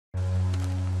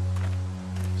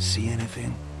See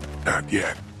anything? Not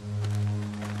yet.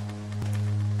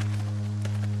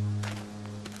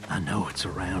 I know it's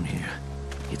around here.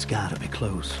 It's gotta be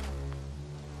close.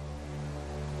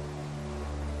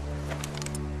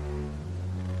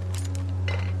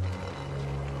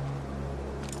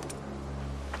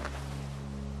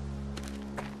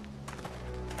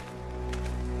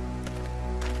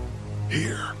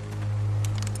 Here.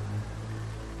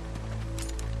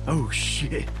 Oh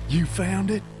shit, you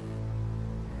found it?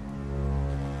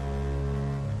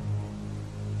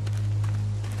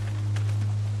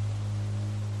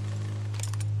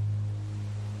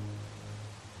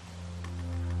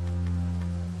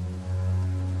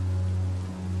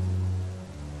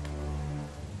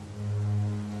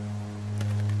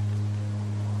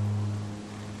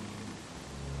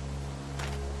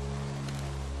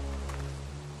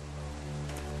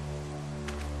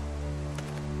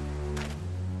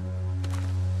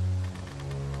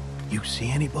 You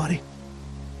see anybody?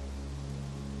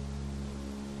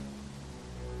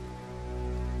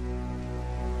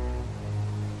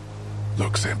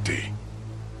 Looks empty.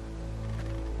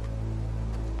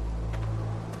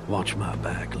 Watch my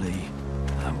back, Lee.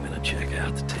 I'm gonna check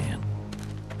out the tent.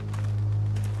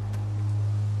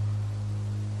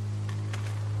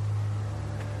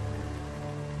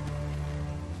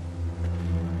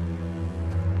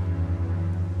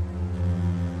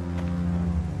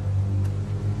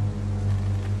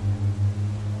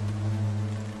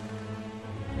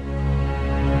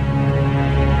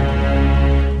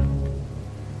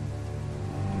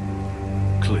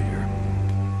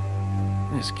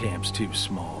 This camp's too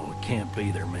small. It can't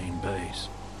be their main base.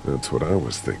 That's what I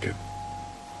was thinking.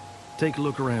 Take a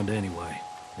look around anyway.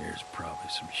 There's probably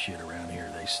some shit around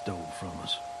here they stole from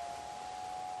us.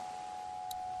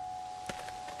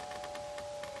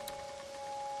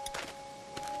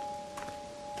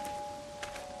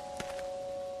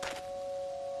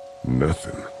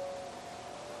 Nothing.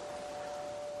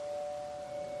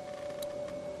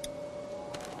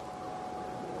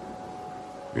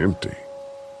 Empty.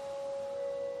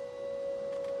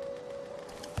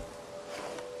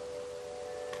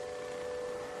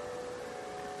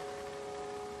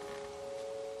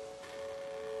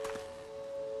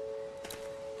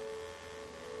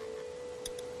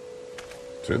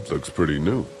 Tent looks pretty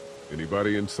new.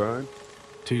 Anybody inside?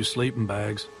 2 sleeping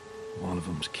bags. One of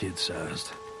them's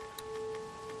kid-sized.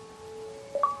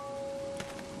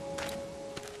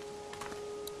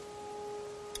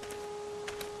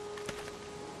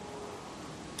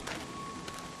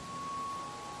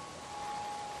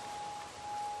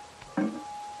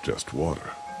 Just water.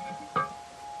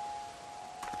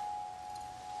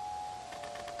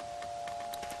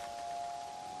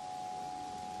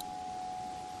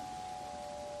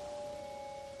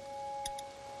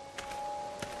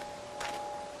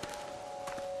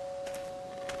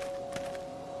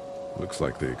 Looks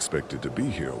like they expected to be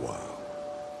here a while.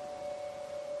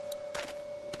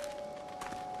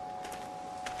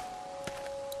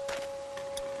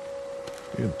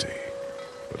 Empty.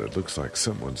 But it looks like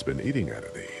someone's been eating out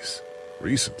of these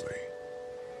recently.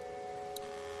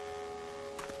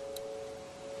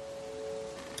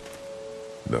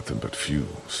 Nothing but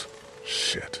fumes.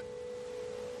 Shit.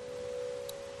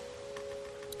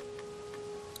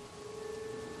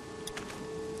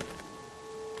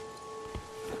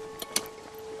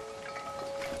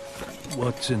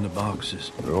 What's in the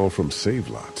boxes? They're all from save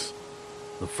lots.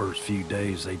 The first few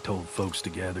days they told folks to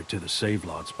gather to the save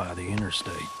lots by the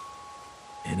interstate.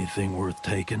 Anything worth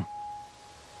taking?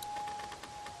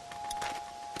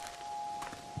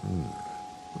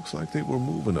 Looks like they were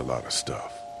moving a lot of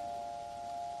stuff.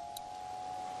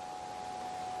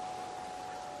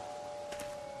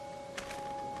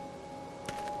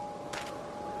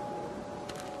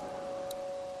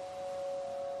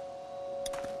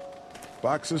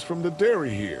 Boxes from the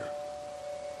dairy here.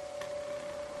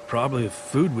 Probably the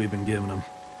food we've been giving them.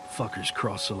 Fuckers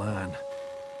cross the line.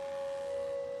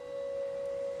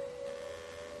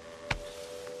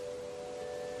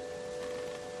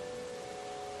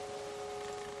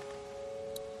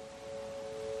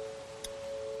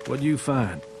 What'd you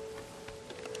find?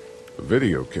 A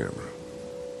video camera.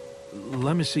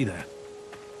 Let me see that.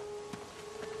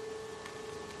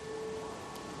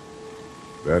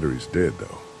 Battery's dead,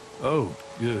 though. Oh,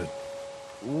 good.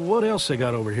 What else they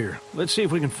got over here? Let's see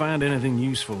if we can find anything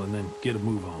useful and then get a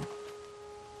move on.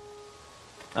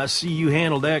 I see you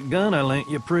handled that gun I lent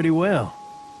you pretty well.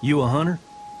 You a hunter?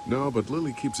 No, but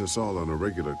Lily keeps us all on a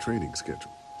regular training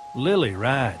schedule. Lily,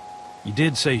 right. You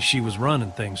did say she was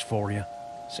running things for you.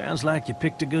 Sounds like you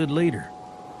picked a good leader.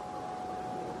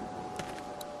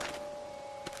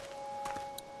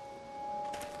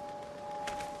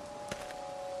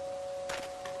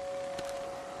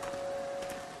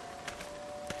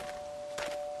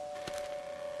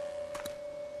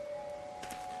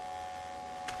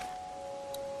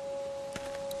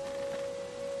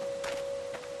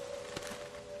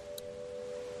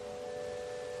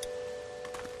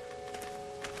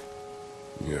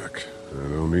 Yuck, I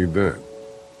don't need that.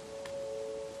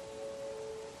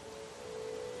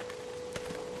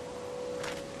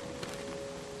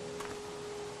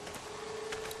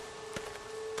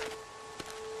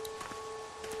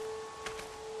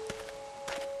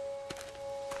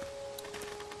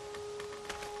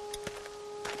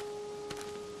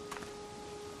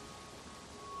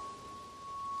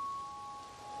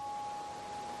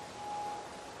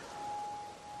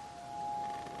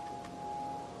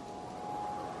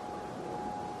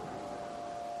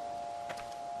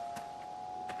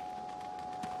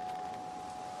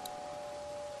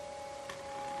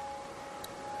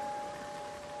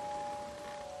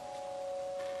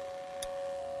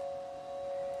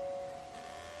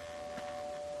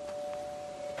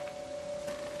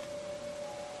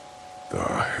 The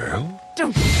hell?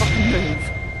 Don't fucking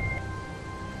move.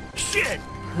 Shit!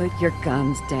 Put your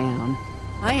guns down.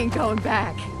 I ain't going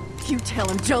back. You tell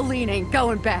him Jolene ain't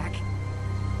going back.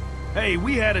 Hey,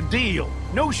 we had a deal.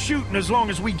 No shooting as long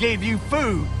as we gave you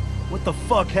food. What the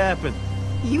fuck happened?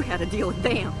 You had a deal with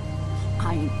them.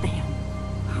 I ain't them.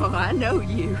 Oh, I know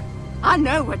you. I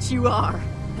know what you are.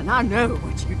 And I know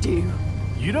what you do.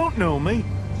 You don't know me.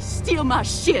 You steal my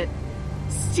shit.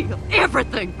 Steal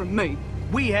everything from me.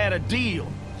 We had a deal.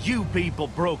 You people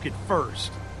broke it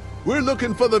first. We're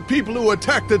looking for the people who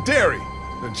attacked the dairy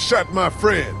and shot my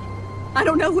friend. I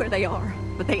don't know where they are,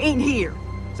 but they ain't here.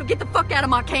 So get the fuck out of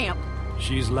my camp.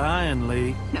 She's lying,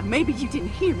 Lee. Now maybe you didn't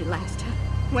hear me last time.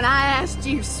 When I asked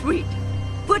you, sweet,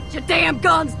 put your damn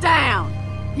guns down.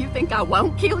 You think I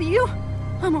won't kill you?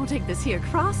 I'm gonna take this here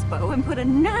crossbow and put a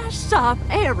nice sharp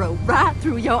arrow right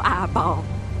through your eyeball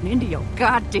and into your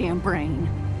goddamn brain.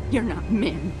 You're not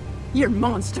men. You're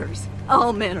monsters.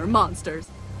 All men are monsters.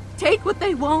 Take what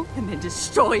they want and then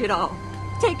destroy it all.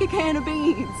 Take a can of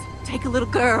beans. Take a little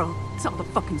girl. It's all the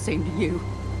fucking same to you.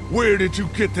 Where did you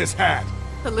get this hat?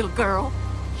 The little girl.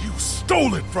 You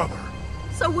stole it from her.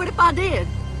 So what if I did?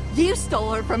 You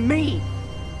stole her from me.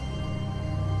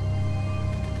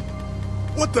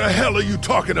 What the hell are you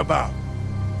talking about?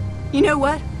 You know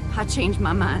what? I changed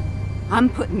my mind. I'm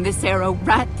putting this arrow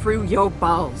right through your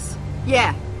balls.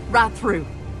 Yeah, right through.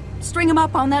 String them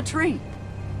up on that tree.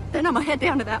 Then I'm gonna head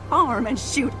down to that farm and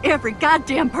shoot every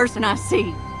goddamn person I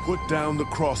see. Put down the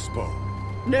crossbow.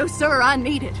 No, sir, I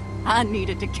need it. I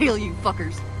need it to kill you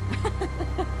fuckers.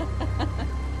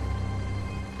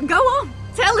 Go on,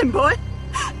 tell him, boy.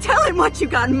 Tell him what you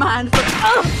got in mind for...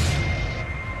 Oh!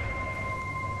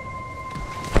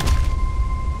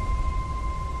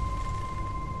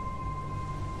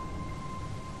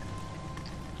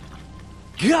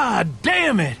 God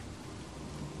damn it!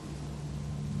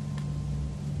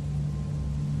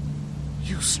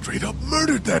 You straight up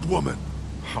murdered that woman.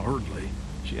 Hardly.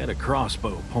 She had a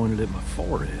crossbow pointed at my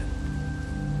forehead.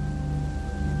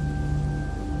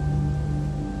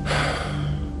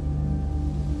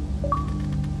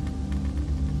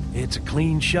 It's a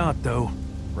clean shot, though.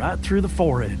 Right through the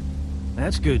forehead.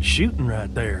 That's good shooting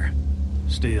right there.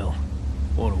 Still,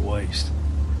 what a waste.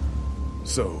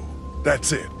 So,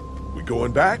 that's it. We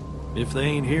going back? If they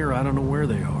ain't here, I don't know where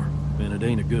they are. And it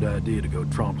ain't a good idea to go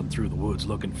tromping through the woods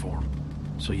looking for them.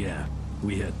 So yeah,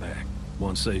 we head back.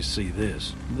 Once they see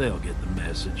this, they'll get the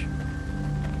message.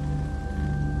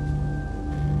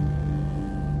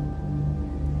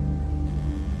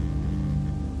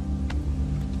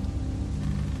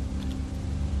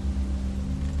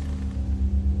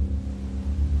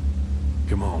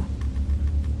 Come on.